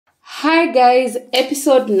Hi guys,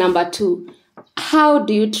 episode number 2. How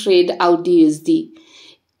do you trade Audusd?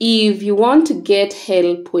 If you want to get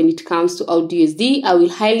help when it comes to Audusd, I will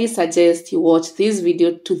highly suggest you watch this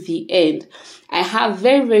video to the end. I have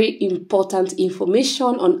very important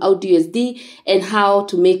information on Audusd and how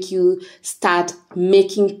to make you start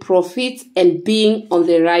making profits and being on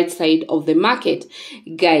the right side of the market.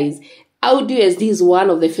 Guys, Audusd is one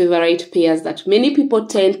of the favorite pairs that many people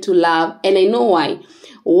tend to love, and I know why.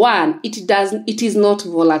 One, it is not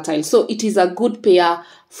volatile, so it is a good pair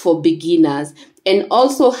for beginners. And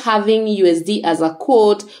also having USD as a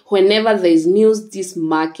quote, whenever there is news this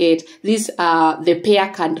market, the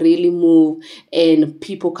pair can really move and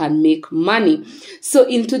people can make money. So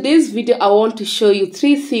in today's video, I want to show you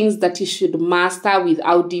 3 things that you should master with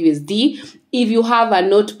Audusd. If you have a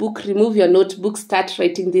notebook, remove your notebook, start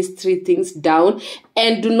writing these 3 things down,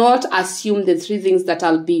 and do not assume the 3 things that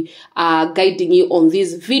I'll be guiding you on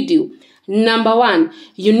this video. Number 1,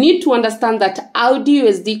 you need to understand that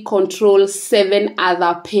Audusd controls 7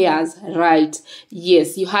 other pairs, right?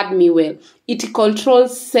 Yes, you heard me well. It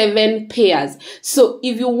controls 7 pairs. So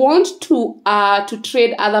if you want to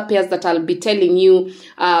trade other pairs that I'll be telling you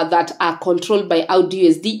that are controlled by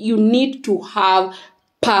Audusd, you need to have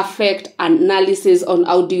perfect analysis on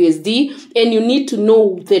Audusd, and you need to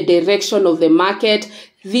know the direction of the market.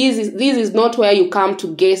 This is not where you come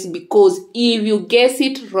to guess, because if you guess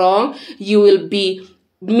it wrong, you will be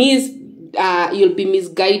misguided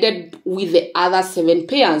with the other 7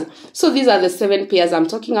 pairs. So these are the 7 pairs I'm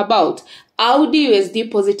talking about.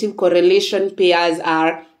 Audusd positive correlation pairs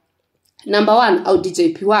are: number 1,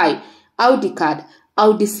 AUDJPY, AUDCAD,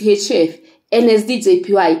 AUDCHF,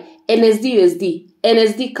 NSDJPY, NSDUSD,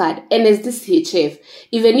 NSD CAD, NSD CHF.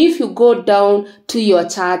 Even if you go down to your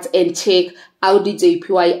chart and check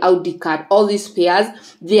AUDJPY, AUDCAD, all these pairs,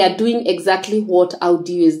 they are doing exactly what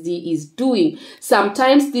Audusd is doing.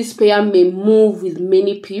 Sometimes this pair may move with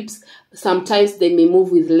many pips, sometimes they may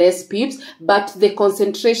move with less pips, but the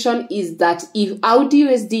concentration is that if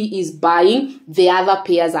Audusd is buying, the other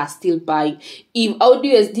pairs are still buying. If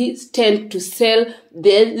Audusd tend to sell,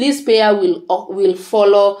 then this pair will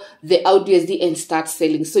follow the Audusd and start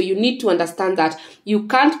selling. So you need to understand that you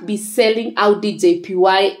can't be selling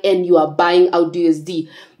AUDJPY and you are buying Audusd,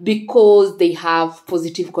 because they have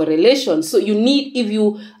positive correlation. So you need, if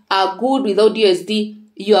you are good with Audusd,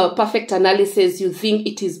 your perfect analysis, you think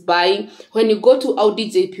it is buying, when you go to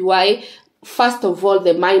AUDJPY, first of all,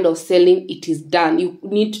 the mind of selling, it is done. You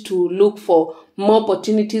need to look for more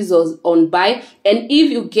opportunities on buy, and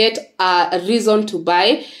if you get a reason to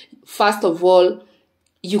buy, first of all,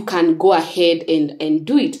 you can go ahead and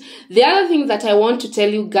do it. The other thing that I want to tell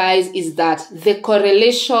you guys is that the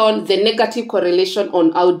negative correlation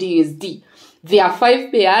on Audusd, there are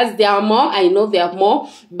 5 pairs. There are more. I know there are more,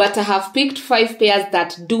 but I have picked 5 pairs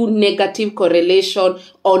that do negative correlation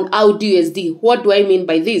on Audusd. What do I mean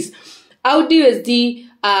by this? Audusd,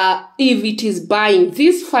 if it is buying,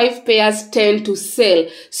 these 5 pairs tend to sell.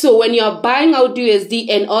 So when you are buying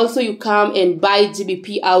Audusd and also you come and buy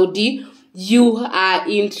GBP Audi, you are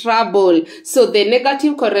in trouble. So the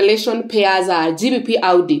negative correlation pairs are GBP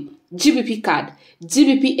Audi, GBP CAD,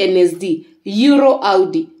 GBP NSD, Euro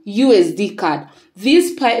Audi, USD CAD.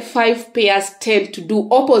 These 5 pairs tend to do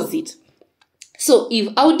opposite. So if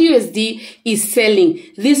Audusd is selling,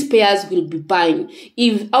 these pairs will be buying.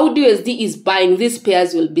 If Audusd is buying, these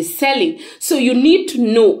pairs will be selling. So you need to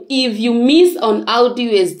know, if you miss on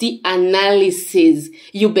Audusd analysis,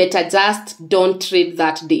 you better just don't trade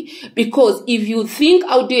that day. Because if you think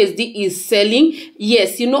Audusd is selling,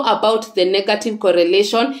 yes, you know about the negative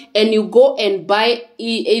correlation, and you go and buy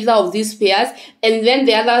either of these pairs, and then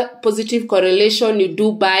the other positive correlation you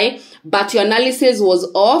do buy, but your analysis was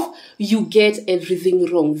off, you get everything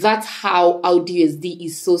wrong. That's how Audusd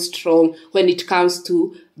is so strong when it comes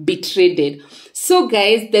to be traded. So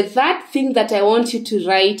guys, the third thing that I want you to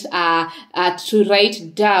write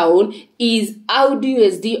down is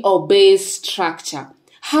Audusd obeys structure.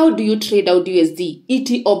 How do you trade Audusd?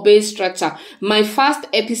 It obeys structure. My first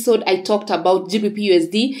episode, I talked about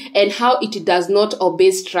GBPUSD and how it does not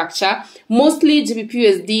obey structure. Mostly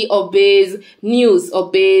GBPUSD obeys news,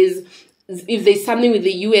 obeys, if there's something with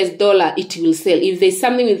the US dollar, it will sell. If there's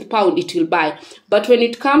something with pound, it will buy. But when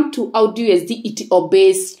it comes to Audusd, it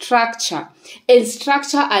obeys structure. And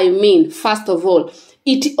structure, I mean, first of all,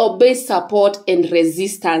 it obeys support and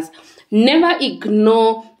resistance. Never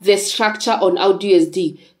ignore the structure on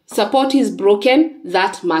Audusd. Support is broken,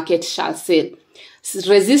 that market shall sell.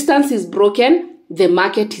 Resistance is broken, the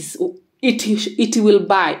market it will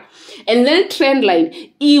buy. And then trend line.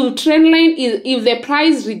 If the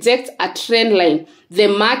price rejects a trend line, the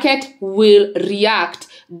market will react.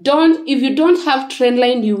 If you don't have trend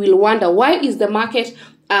line, you will wonder, why is the market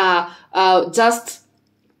just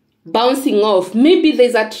bouncing off? Maybe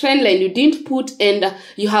there's a trend line you didn't put and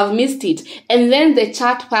you have missed it. And then the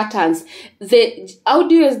chart patterns. The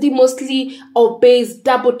Audusd mostly obeys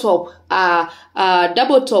double top,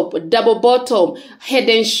 double bottom, head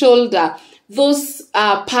and shoulder. Those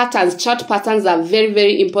patterns, chart patterns, are very,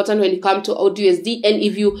 very important when you come to Audusd. And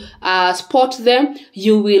if you spot them,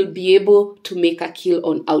 you will be able to make a kill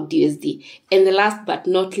on Audusd. And the last but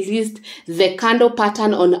not least, the candle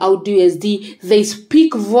pattern on Audusd, they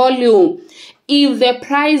speak volume. If the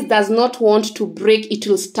price does not want to break, it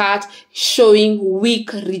will start showing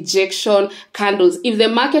weak rejection candles. If the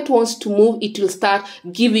market wants to move, it will start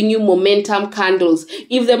giving you momentum candles.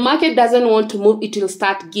 If the market doesn't want to move, it will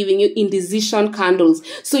start giving you indecision candles.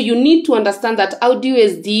 So you need to understand that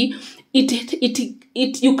Audusd,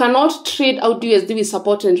 you cannot trade Audusd with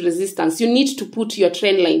support and resistance. You need to put your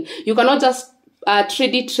trend line. You cannot just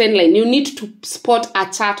trade it trend line. You need to spot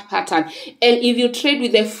a chart pattern. And if you trade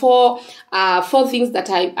with the four things that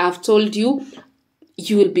I have told you,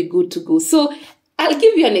 you will be good to go. So I'll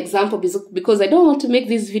give you an example because I don't want to make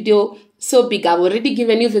this video so big. I've already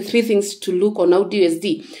given you the 3 things to look on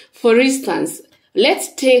Audusd. For instance,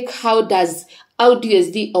 let's take how does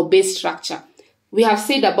Audusd obey structure. We have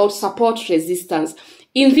said about support resistance.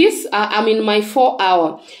 In this, I'm in my 4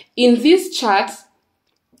 hour. In this chart,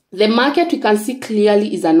 the market we can see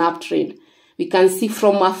clearly is an uptrend. We can see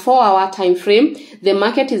from a 4 hour time frame, the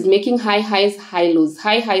market is making high highs, high lows,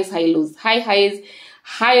 high highs, high lows, high highs,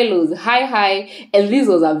 high lows, high high. And this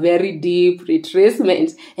was a very deep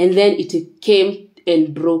retracement. And then it came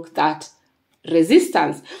and broke that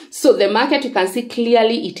resistance. So the market, you can see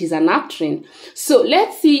clearly it is an uptrend. So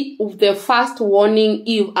let's see the first warning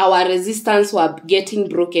if our resistance were getting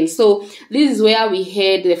broken. So this is where we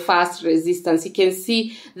had the first resistance. You can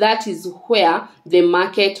see that is where the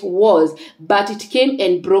market was, but it came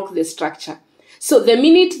and broke the structure. So the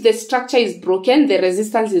minute the structure is broken, the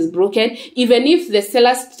resistance is broken, even if the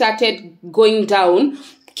seller started going down,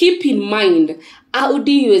 keep in mind,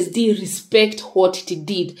 Audusd respect what it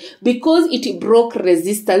did. Because it broke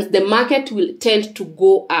resistance, the market will tend to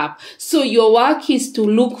go up. So your work is to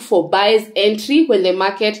look for buyer's entry when the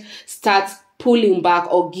market starts pulling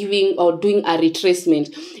back or doing a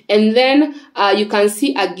retracement. And then you can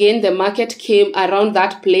see again the market came around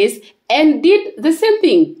that place and did the same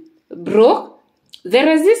thing. Broke the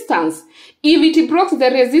resistance. If it broke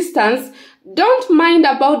the resistance, don't mind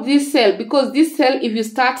about this sell, because this sell, if you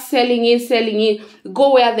start selling in,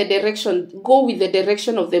 go with the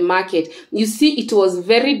direction of the market. You see, it was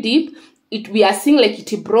very deep. We are seeing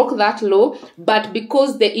like it broke that low, but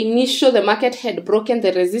because the market had broken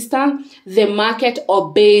the resistance, the market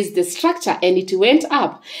obeys the structure and it went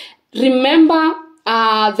up. Remember,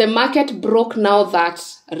 the market broke now that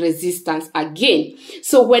resistance again.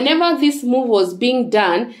 So whenever this move was being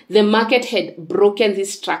done, the market had broken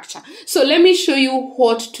this structure. So let me show you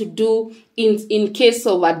what to do in case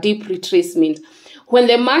of a deep retracement. When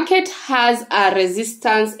the market has a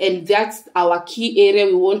resistance, and that's our key area,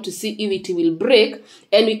 we want to see if it will break,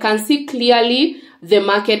 and we can see clearly the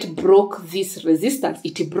market broke this resistance.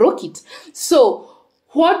 It broke it. So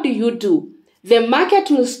what do? The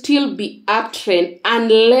market will still be uptrend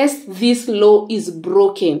unless this low is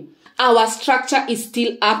broken. Our structure is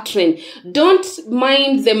still uptrend. Don't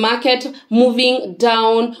mind the market moving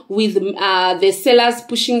down with the sellers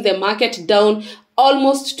pushing the market down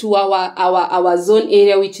almost to our zone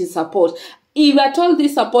area, which is support. If at all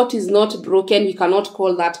this support is not broken, we cannot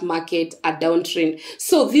call that market a downtrend.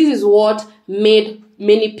 So this is what made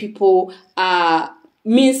many people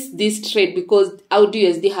miss this trade, because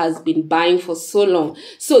Audusd has been buying for so long.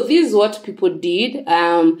 So this is what people did.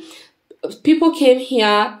 People came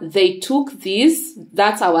here, they took this,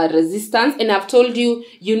 that's our resistance, and I've told you,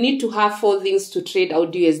 you need to have 4 things to trade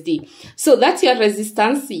Audusd. So that's your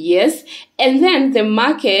resistance, yes. And then the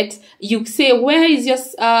market, you say, where is your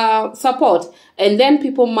support? And then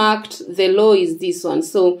people marked the low is this one.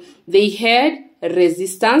 So they had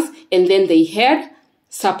resistance and then they had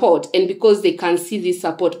support, and because they can see this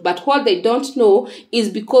support, but what they don't know is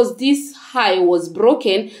because this high was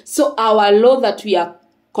broken, so our low that we are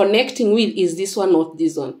connecting with is this one, not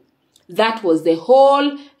this one. That was the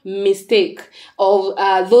whole mistake of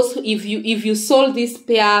those. If you sold this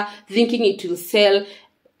pair thinking it will sell,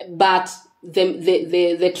 but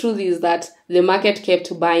the truth is that the market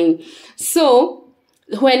kept buying. So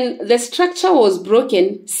when the structure was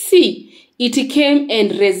broken, see, it came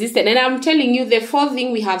and resisted. And I'm telling you, the fourth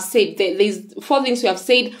thing we have said, there's 4 things we have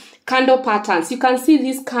said, candle patterns. You can see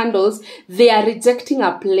these candles, they are rejecting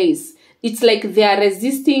a place. It's like they are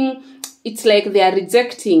resisting, it's like they are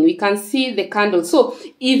rejecting. We can see the candle. So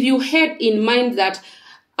if you had in mind that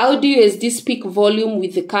Audusd speak volume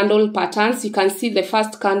with the candle patterns, you can see the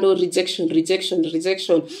first candle, rejection, rejection,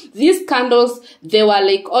 rejection. These candles, they were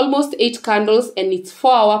like almost 8 candles and it's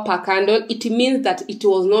 4 hours per candle. It means that it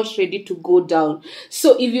was not ready to go down.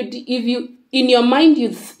 So if you in your mind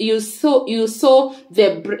you saw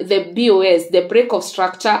the BOS, the break of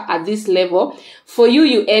structure at this level, for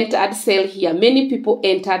you entered sell here. Many people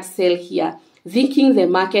entered sell here thinking the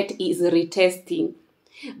market is retesting.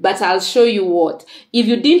 But I'll show you what. If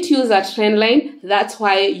you didn't use a trend line, that's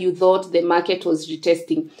why you thought the market was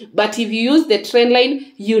retesting. But if you use the trend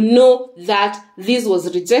line, you know that this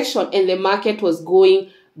was rejection and the market was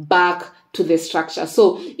going back to the structure.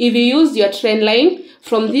 So if you use your trend line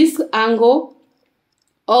from this angle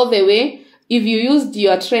all the way, if you used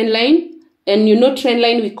your trend line, and you know trend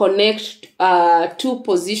line, we connect 2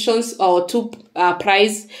 positions or 2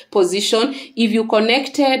 price position. If you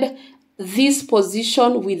connected this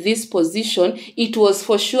position with this position, it was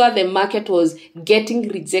for sure the market was getting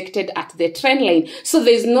rejected at the trend line. So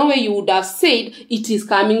there's no way you would have said it is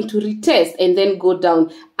coming to retest and then go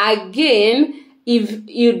down. Again, if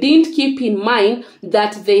you didn't keep in mind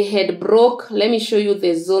that they had broke, let me show you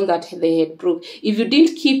the zone that they had broke. If you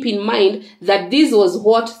didn't keep in mind that this was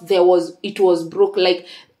what there was, it was broke, like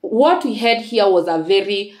what we had here was a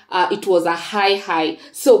very, it was a high.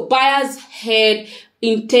 So buyers had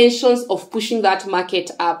intentions of pushing that market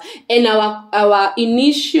up, and our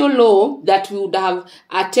initial low that we would have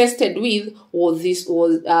tested with was this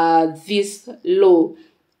low.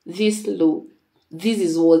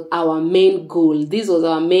 This was our main goal. This was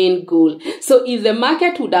our main goal. So if the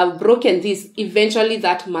market would have broken this, eventually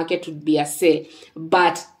that market would be a sell.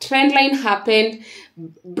 But trend line happened,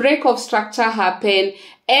 break of structure happened,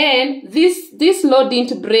 and this low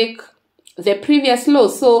didn't break the previous low.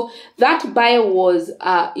 So that buy was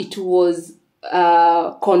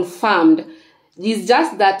confirmed. It's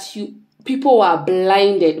just that people were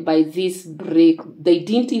blinded by this break. They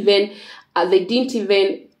didn't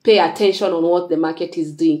even pay attention on what the market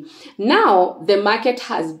is doing. Now the market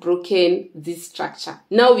has broken this structure.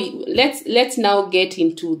 Now let's now get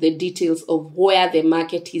into the details of where the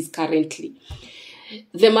market is currently.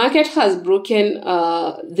 The market has broken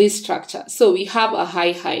this structure. So we have a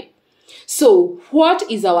high. So what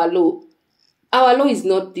is our low? Our low is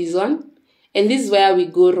not this one. And this is where we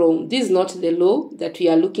go wrong. This is not the low that we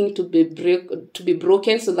are looking to be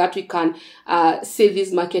broken so that we can say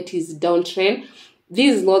this market is downtrend.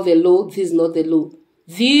 This is not the low. This is not the low.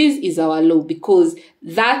 This is our low, because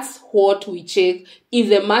that's what we check. If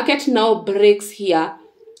the market now breaks here,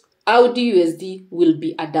 Audusd will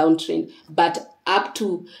be a downtrend. But up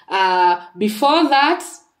to before that,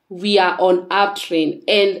 we are on uptrend,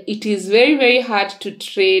 and it is very, very hard to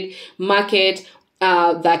trade market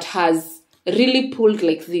that has really pulled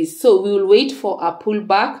like this. So we will wait for a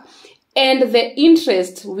pullback, and the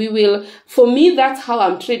interest for me, that's how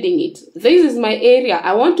I'm trading it. This is my area.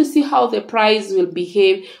 I want to see how the price will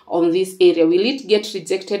behave on this area. Will it get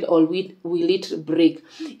rejected or will it break?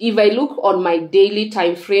 If I look on my daily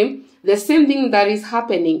time frame, the same thing that is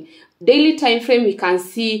happening. Daily time frame, we can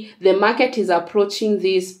see the market is approaching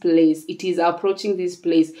this place. It is approaching this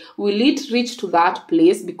place. Will it reach to that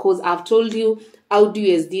place? Because I've told you,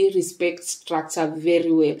 Audusd respects structure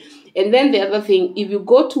very well. And then the other thing, if you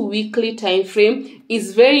go to weekly time frame,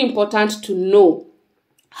 it's very important to know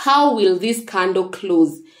how will this candle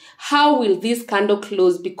close. How will this candle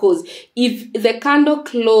close? Because if the candle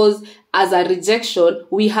close as a rejection,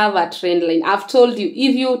 we have a trend line. I've told you,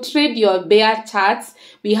 if you trade your bear charts,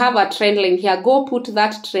 we have a trend line here. Go put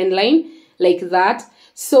that trend line like that.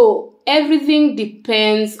 So everything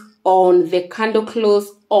depends on the candle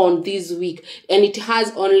close on this week, and it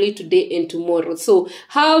has only today and tomorrow. So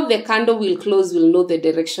how the candle will close will know the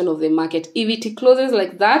direction of the market. If it closes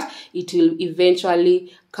like that, it will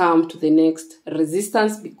eventually come to the next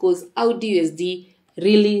resistance, because Audusd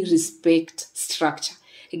really respect structure.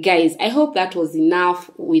 Guys, I hope that was enough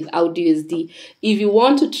with Audusd. If you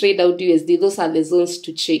want to trade Audusd, those are the zones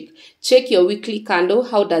to check. Check your weekly candle.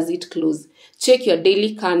 How does it close? Check your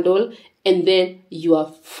daily candle, and then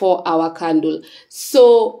your 4-hour candle.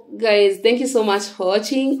 So guys, thank you so much for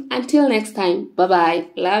watching. Until next time, bye bye.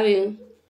 Love you.